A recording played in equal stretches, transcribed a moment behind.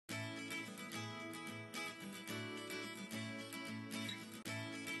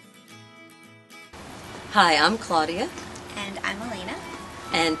Hi, I'm Claudia. And I'm Elena.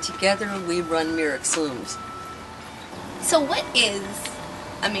 And together we run Mirrix Looms. So what is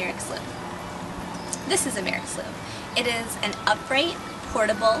a Mirrix Loom? This is a Mirrix Loom. It is an upright,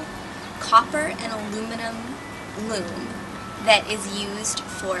 portable, copper and aluminum loom that is used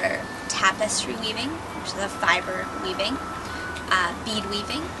for tapestry weaving, which is a fiber weaving, bead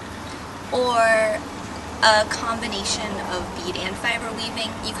weaving, or a combination of bead and fiber weaving.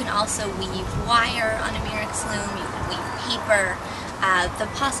 You can also weave wire on a Mirrix Loom, you can weave paper. The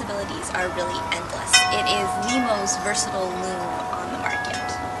possibilities are really endless. It is the most versatile loom on the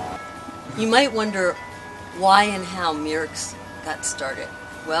market. You might wonder why and how Mirrix got started.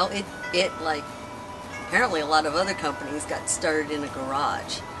 Well, it like apparently a lot of other companies got started in a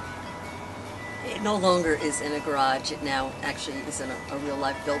garage. It no longer is in a garage. It now actually is in a real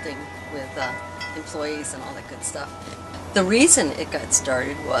life building with employees and all that good stuff. The reason it got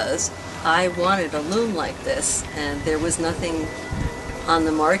started was I wanted a loom like this, and there was nothing on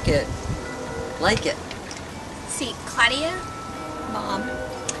the market like it. See, Claudia, Mom,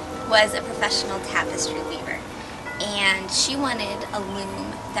 was a professional tapestry weaver, and she wanted a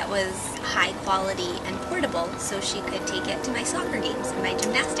loom that was high quality and portable so she could take it to my soccer games and my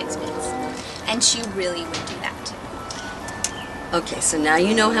gymnastics meets, and she really would do that. Okay, so now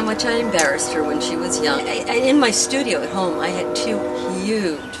you know how much I embarrassed her when she was young. In my studio at home, I had two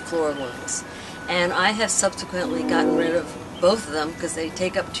huge floor looms, and I have subsequently gotten rid of both of them because they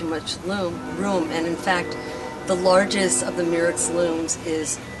take up too much room. And in fact, the largest of the Mirrix looms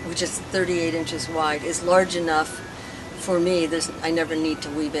is, which is 38 inches wide, is large enough for me. I never need to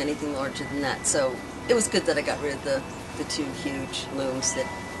weave anything larger than that. So it was good that I got rid of the two huge looms that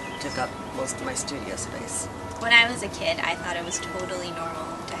took up most of my studio space. When I was a kid, I thought it was totally normal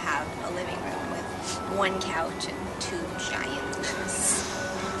to have a living room with one couch and two giant looms.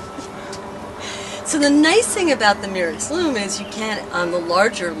 So the nice thing about the Mirrix loom is you can, on the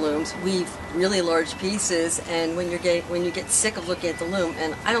larger looms, weave really large pieces, and when you get sick of looking at the loom,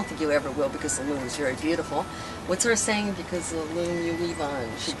 and I don't think you ever will because the loom is very beautiful. What's our saying? Because the loom you weave on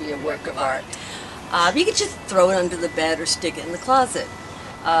should be a work of art. You can just throw it under the bed or stick it in the closet.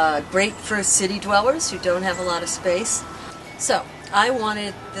 Great for city dwellers who don't have a lot of space. So I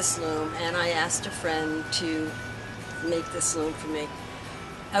wanted this loom, and I asked a friend to make this loom for me.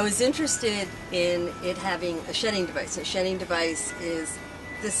 I was interested in it having a shedding device. A shedding device is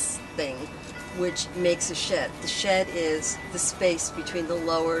this thing which makes a shed. The shed is the space between the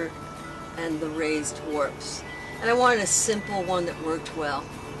lower and the raised warps. And I wanted a simple one that worked well.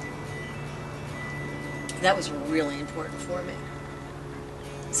 That was really important for me.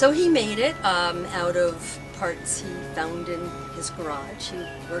 So he made it out of parts he found in his garage. He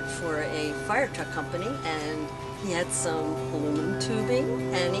worked for a fire truck company, and he had some aluminum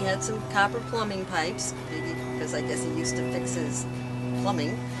tubing, and he had some copper plumbing pipes, because I guess he used to fix his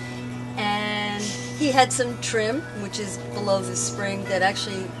plumbing. And he had some trim, which is below the spring, that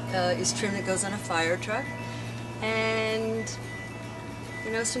actually is trim that goes on a fire truck. And,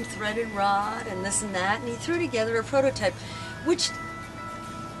 you know, some threaded rod and this and that. And he threw together a prototype, which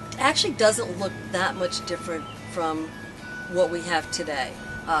actually doesn't look that much different from what we have today.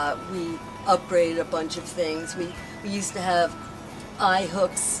 We upgraded a bunch of things. We used to have eye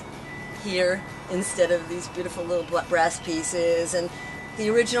hooks here instead of these beautiful little brass pieces, and the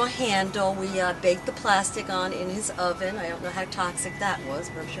original handle we baked the plastic on in his oven. I don't know how toxic that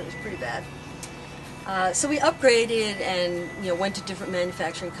was, but I'm sure it was pretty bad. So we upgraded and went to different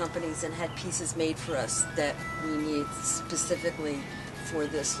manufacturing companies and had pieces made for us that we need specifically for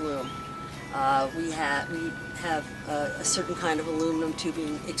this loom. We have a certain kind of aluminum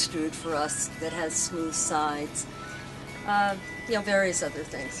tubing extruded for us that has smooth sides, various other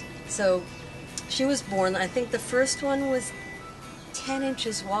things. So she was born, I think the first one was 10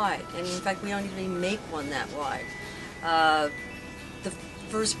 inches wide, and in fact we don't even make one that wide. The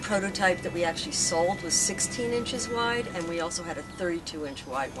first prototype that we actually sold was 16 inches wide, and we also had a 32-inch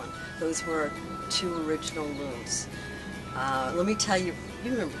wide one. Those were our two original looms. Let me tell you,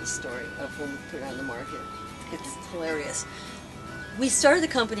 you remember the story of when we put it on the market. It's hilarious. We started the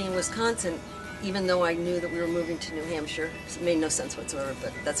company in Wisconsin, even though I knew that we were moving to New Hampshire. It made no sense whatsoever,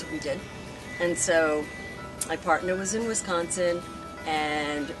 but that's what we did. And so my partner was in Wisconsin,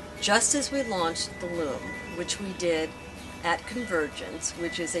 and just as we launched the loom, which we did at Convergence,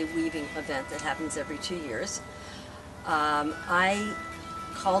 which is a weaving event that happens every 2 years, I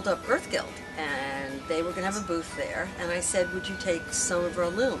called up Earth Guild, and they were going to have a booth there, and I said, would you take some of our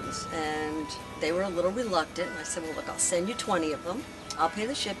looms? And they were a little reluctant, and I said, well, look, I'll send you 20 of them. I'll pay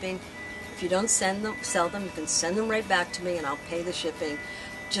the shipping. If you don't sell them, you can send them right back to me, and I'll pay the shipping.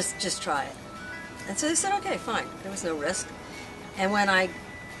 Just try it. And so they said, okay, fine. There was no risk. And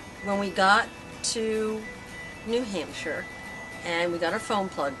when we got to New Hampshire, and we got our phone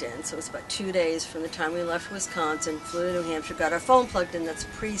plugged in, so it was about 2 days from the time we left Wisconsin, flew to New Hampshire, got our phone plugged in, that's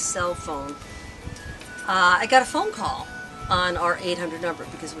pre-cell phone. I got a phone call on our 800 number,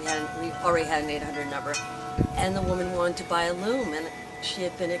 because we already had an 800 number, and the woman wanted to buy a loom, and she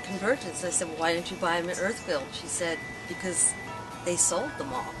had been at Convergence. I said, well, why didn't you buy them at Earthfield? She said, because they sold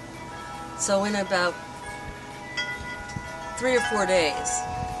them all. So in about 3 or 4 days,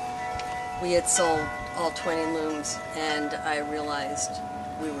 we had sold all 20 looms, and I realized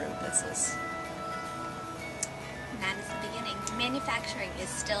we were in business. And that is the beginning. Manufacturing is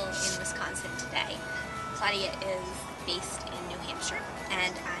still in Wisconsin today. Claudia is based in New Hampshire,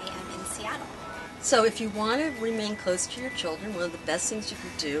 and I am in Seattle. So if you want to remain close to your children, one of the best things you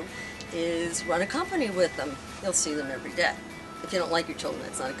can do is run a company with them. You'll see them every day. If you don't like your children,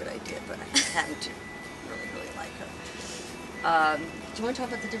 that's not a good idea, but I happen to really, really like her. Do you want to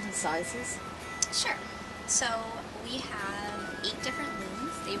talk about the different sizes? Sure. So we have 8 different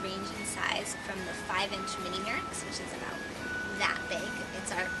looms. They range in size from the 5-inch mini Mirrix, which is about that big.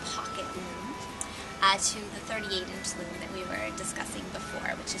 It's our pocket loom, to the 38-inch loom that we were discussing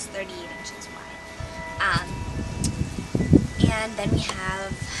before, which is 38 inches wide. And then we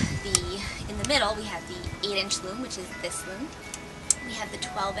have in the middle, we have the 8-inch loom, which is this loom. We have the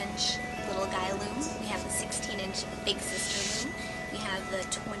 12-inch little guy loom. We have the 16-inch big sister loom. We have the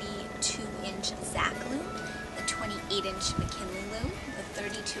 22-inch Zach loom, the 28-inch McKinley loom, the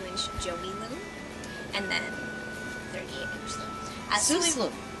 32-inch Joni loom, and then 38-inch loom. Zeus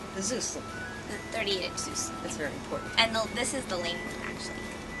loom. The Zeus loom. The 38-inch Zeus loom. That's very important. And this is the Lane loom, actually,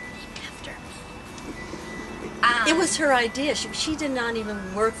 named after me. It was her idea. She did not even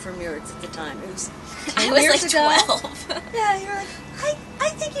work for Mirrix at the time. It was 10 I was years like ago. 12. Yeah, you're like, I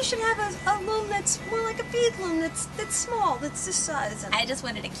think you should have a loom that's more like a bead loom, that's small, that's this size. And I just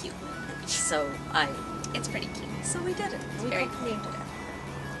wanted a cute loom. so It's pretty cute. So we did it. It's We very named cool.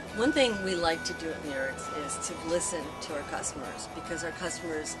 it. One thing we like to do at Mirrix is to listen to our customers, because our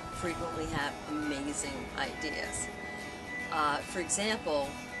customers frequently have amazing ideas. For example,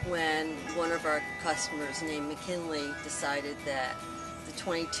 when one of our customers named McKinley decided that the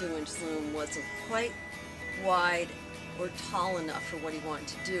 22-inch loom wasn't quite wide or tall enough for what he wanted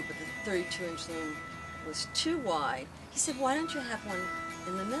to do, but the 32-inch loom was too wide, he said, why don't you have one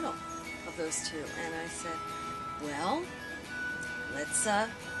in the middle of those two? And I said, well, let's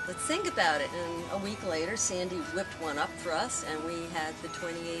think about it. And a week later, Sandy whipped one up for us, and we had the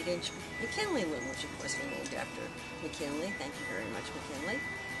 28-inch McKinley loom, which of course we named after McKinley. Thank you very much, McKinley.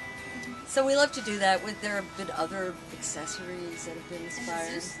 So we love to do that. There have been other accessories that have been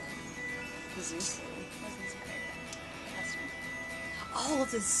inspired. The Zeus loom Was inspired by the customer. Oh,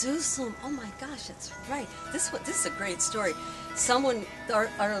 the Zeus loom. Oh my gosh, that's right. This is a great story.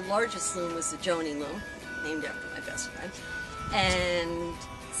 Our largest loom was the Joni loom, named after my best friend. And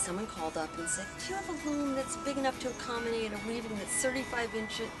someone called up and said, do you have a loom that's big enough to accommodate a weaving that's 35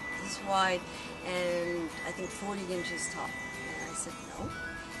 inches wide and I think 40 inches tall? And I said, no.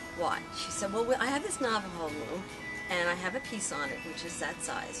 Why? She said, well, I have this Navajo loom, and I have a piece on it, which is that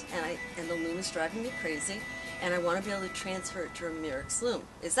size, and the loom is driving me crazy, and I want to be able to transfer it to a Mirrix loom.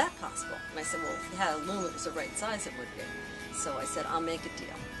 Is that possible? And I said, well, if you had a loom that was the right size, it would be. So I said, I'll make a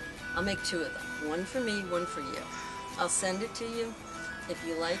deal. I'll make 2 of them. One for me, one for you. I'll send it to you. If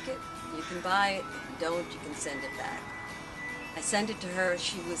you like it, you can buy it. If you don't, you can send it back. I sent it to her.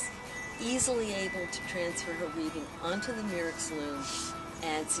 She was easily able to transfer her weaving onto the Mirrix loom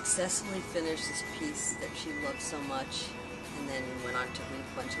and successfully finished this piece that she loved so much, and then went on to weave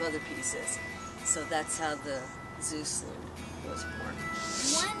a bunch of other pieces. So that's how the Zeus loom was born.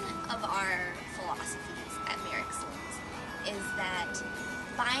 One of our philosophies at Mirrix Looms is that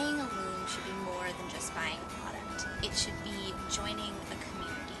buying a loom should be more than just buying a product. It should be joining a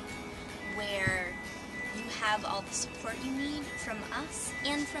community where you have all the support you need from us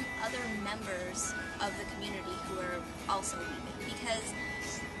and from other members of the community who are also weaving. Because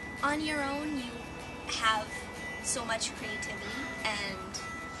on your own you have so much creativity,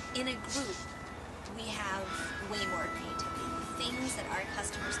 and in a group we have way more creativity. The things that our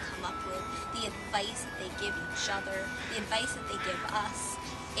customers come up with, the advice that they give each other, the advice that they give us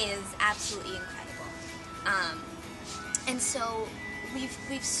is absolutely incredible. And so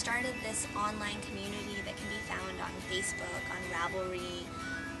we've started this online community that can be found on Facebook, on Ravelry,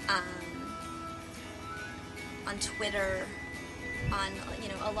 on Twitter, on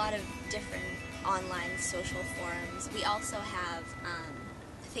a lot of different online social forums. We also have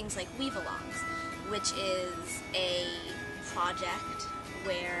things like Weave-alongs, which is a project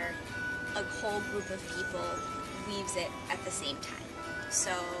where a whole group of people weaves it at the same time.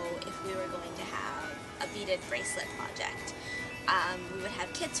 So if we were going to have a beaded bracelet project, we would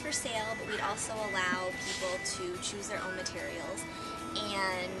have kits for sale, but we'd also allow people to choose their own materials.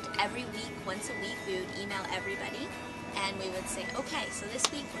 And every week, once a week, we would email everybody and we would say, okay, so this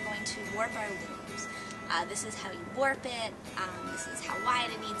week we're going to warp our looms. This is how you warp it, this is how wide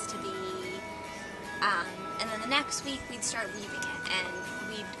it needs to be. And then the next week we'd start weaving it, and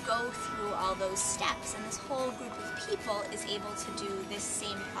we'd go through all those steps, and this whole group of people is able to do this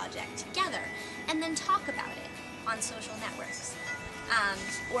same project together and then talk about it on social networks,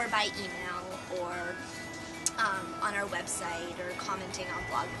 or by email, or on our website, or commenting on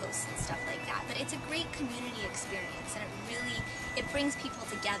blog posts and stuff like that. But it's a great community experience, and it brings people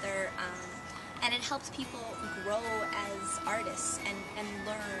together, and it helps people grow as artists and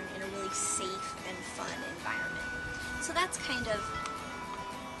learn in a really safe and fun environment. So that's kind of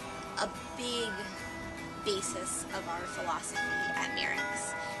a big basis of our philosophy at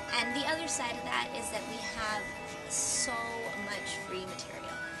Mirrix. And the other side of that is that we have so much free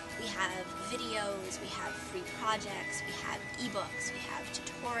material. We have videos, we have free projects, we have ebooks, we have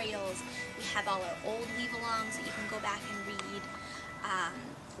tutorials, we have all our old weave-alongs that you can go back and read.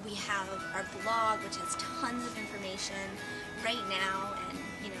 We have our blog, which has tons of information right now, and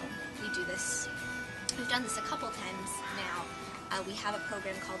we do this, we've done this a couple times now. We have a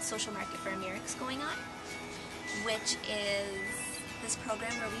program called Social Market for Mirrix going on, which is this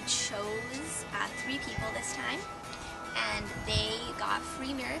program where we chose 3 people this time, and they got free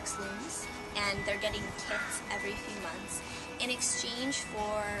Mirrix Looms, and they're getting kits every few months in exchange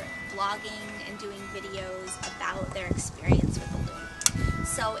for blogging and doing videos about their experience with the loom.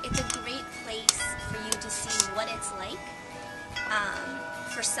 So it's a great place for you to see what it's like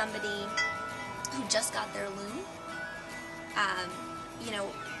for somebody who just got their loom.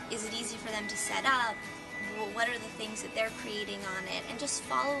 Is it easy for them to set up? What are the things that they're creating on it? And just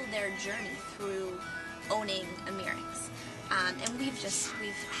follow their journey through owning a Mirrix. And we've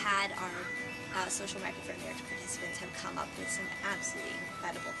had our Social Market for Mirrix participants have come up with some absolutely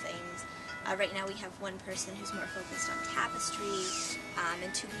incredible things. Right now we have one person who's more focused on tapestry,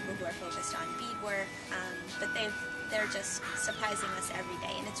 and 2 people who are focused on beadwork, but they're just surprising us every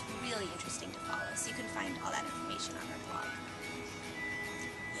day, and it's really interesting to follow. So you can find all that information on our blog.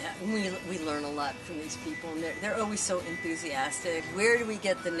 Yeah, and we learn a lot from these people, and they're always so enthusiastic. Where do we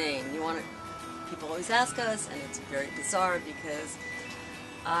get the name? People always ask us, and it's very bizarre because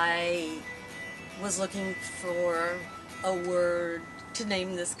I was looking for a word to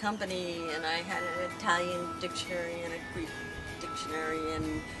name this company, and I had an Italian dictionary and a Greek dictionary,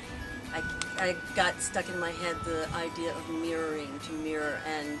 and I got stuck in my head the idea of mirroring, to mirror,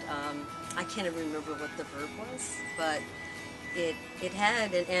 and I can't even remember what the verb was, but it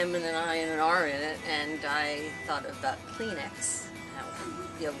had an M and an I and an R in it, and I thought about Kleenex.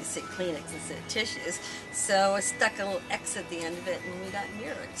 You always say Kleenex instead of tissues, so I stuck a little X at the end of it, and we got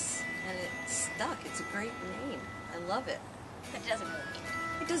Mirrix, and it stuck. It's a great name. I love it. But it doesn't really mean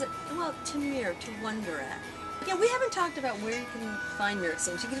it. It doesn't, well, to mirror, to wonder at. Yeah, we haven't talked about where you can find Mirrix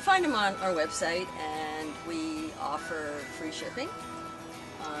Looms. You can find them on our website, and we offer free shipping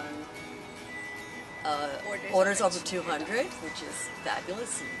on orders over 200, which is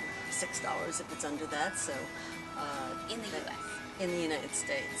fabulous, and $6 if it's under that. So in the U.S. In the United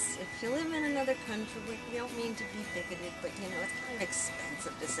States. If you live in another country, we don't mean to be bigoted, but it's kind of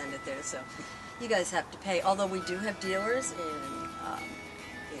expensive to send it there, so you guys have to pay. Although we do have dealers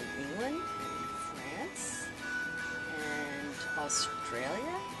in England, and France, and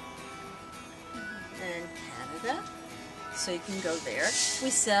Australia, and Canada. So you can go there.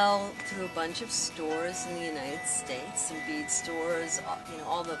 We sell through a bunch of stores in the United States, some bead stores,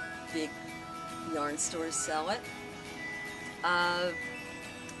 all the big yarn stores sell it.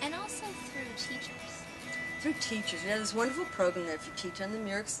 And also through teachers. Through teachers. We have this wonderful program that if you teach on the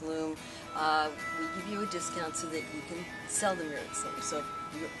Mirrix Loom, we give you a discount so that you can sell the Mirrix Loom. So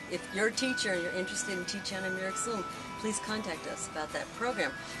if you're a teacher and you're interested in teaching on a Mirrix Loom, please contact us about that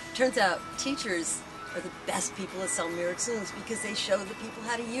program. Turns out teachers are the best people to sell Mirrix Looms because they show the people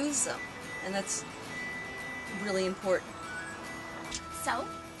how to use them. And that's really important. So,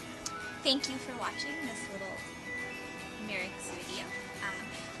 thank you for watching this little Mirrix video.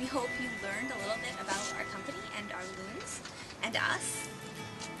 We hope you learned a little bit about our company and our looms and us.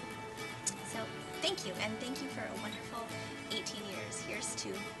 So thank you, and thank you for a wonderful 18 years. Here's to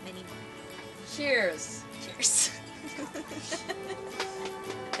many more. Cheers. Cheers.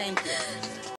 Thank you.